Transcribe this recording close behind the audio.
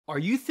Are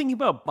you thinking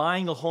about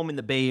buying a home in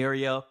the Bay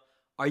Area?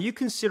 Are you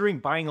considering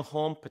buying a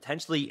home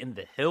potentially in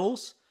the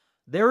hills?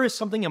 There is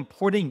something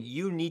important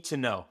you need to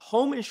know.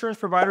 Home insurance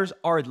providers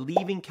are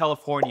leaving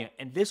California,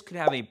 and this could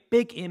have a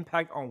big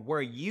impact on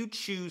where you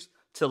choose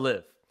to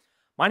live.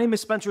 My name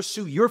is Spencer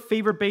Sue, your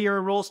favorite Bay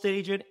Area real estate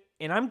agent,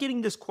 and I'm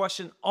getting this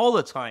question all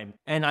the time,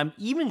 and I'm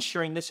even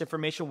sharing this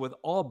information with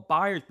all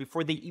buyers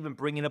before they even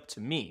bring it up to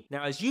me.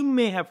 Now, as you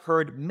may have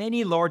heard,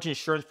 many large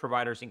insurance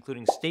providers,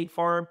 including State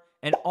Farm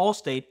and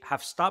Allstate,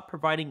 have stopped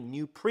providing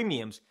new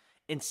premiums,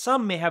 and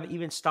some may have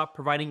even stopped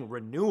providing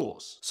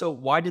renewals. So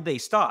why did they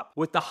stop?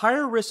 With the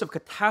higher risk of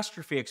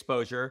catastrophe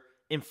exposure,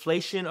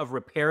 inflation of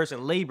repairs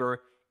and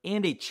labor,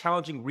 and a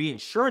challenging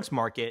reinsurance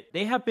market,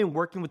 they have been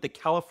working with the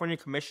California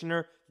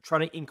Commissioner to try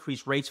to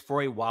increase rates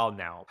for a while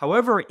now.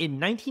 However, in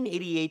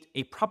 1988,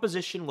 a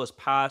proposition was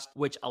passed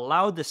which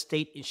allowed the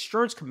State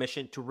Insurance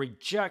Commission to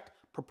reject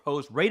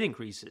proposed rate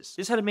increases.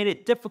 This had made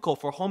it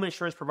difficult for home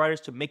insurance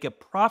providers to make a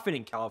profit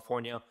in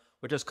California,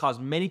 which has caused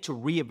many to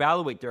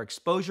reevaluate their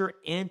exposure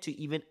and to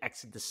even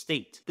exit the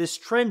state. This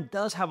trend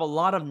does have a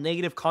lot of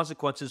negative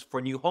consequences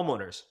for new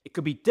homeowners. It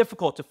could be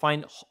difficult to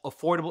find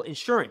affordable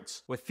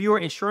insurance. With fewer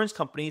insurance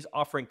companies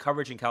offering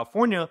coverage in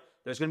California,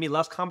 there's going to be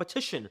less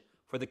competition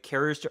for the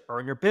carriers to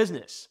earn your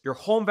business. Your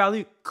home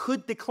value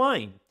could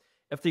decline.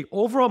 If the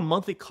overall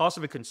monthly costs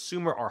of a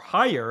consumer are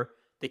higher,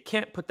 they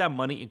can't put that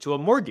money into a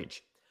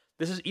mortgage.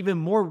 This is even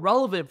more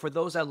relevant for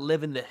those that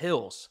live in the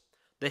hills.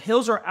 The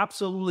hills are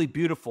absolutely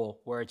beautiful,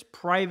 where it's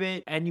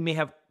private and you may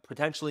have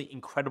potentially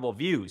incredible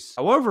views.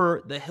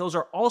 However, the hills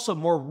are also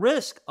more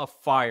risk of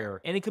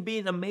fire, and it could be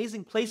in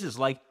amazing places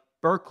like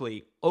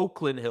Berkeley,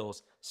 Oakland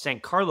Hills,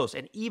 San Carlos,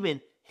 and even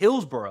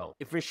Hillsborough.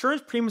 If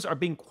insurance premiums are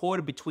being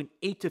quoted between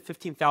 $8,000 to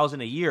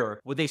 $15,000 a year,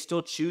 would they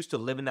still choose to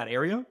live in that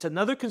area? It's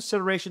another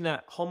consideration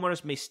that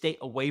homeowners may stay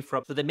away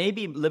from, so they may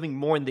be living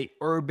more in the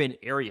urban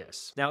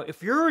areas. Now,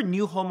 if you're a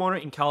new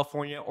homeowner in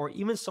California, or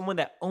even someone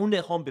that owned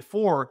a home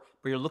before,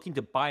 but you're looking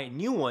to buy a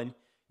new one,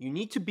 you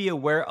need to be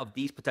aware of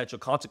these potential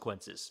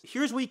consequences.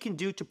 Here's what you can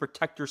do to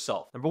protect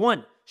yourself. Number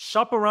one,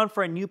 shop around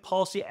for a new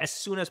policy as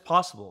soon as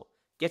possible.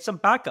 Get some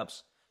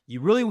backups. You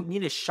really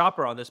need to shop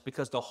around this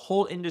because the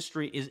whole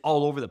industry is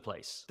all over the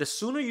place. The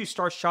sooner you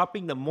start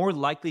shopping, the more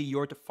likely you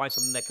are to find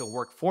something that can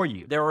work for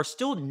you. There are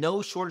still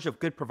no shortage of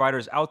good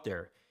providers out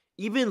there.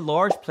 Even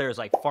large players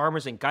like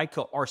Farmers and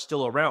Geico are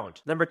still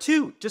around. Number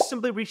two, just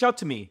simply reach out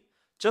to me.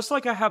 Just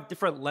like I have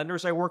different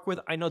lenders I work with,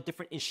 I know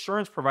different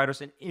insurance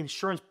providers and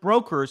insurance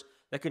brokers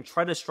that can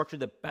try to structure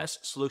the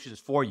best solutions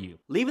for you.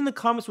 Leave in the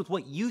comments with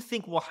what you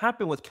think will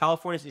happen with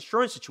California's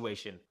insurance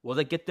situation. Will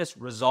they get this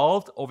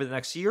resolved over the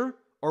next year,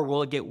 or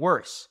will it get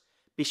worse?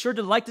 Be sure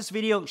to like this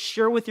video,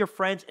 share with your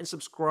friends, and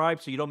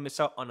subscribe so you don't miss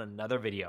out on another video.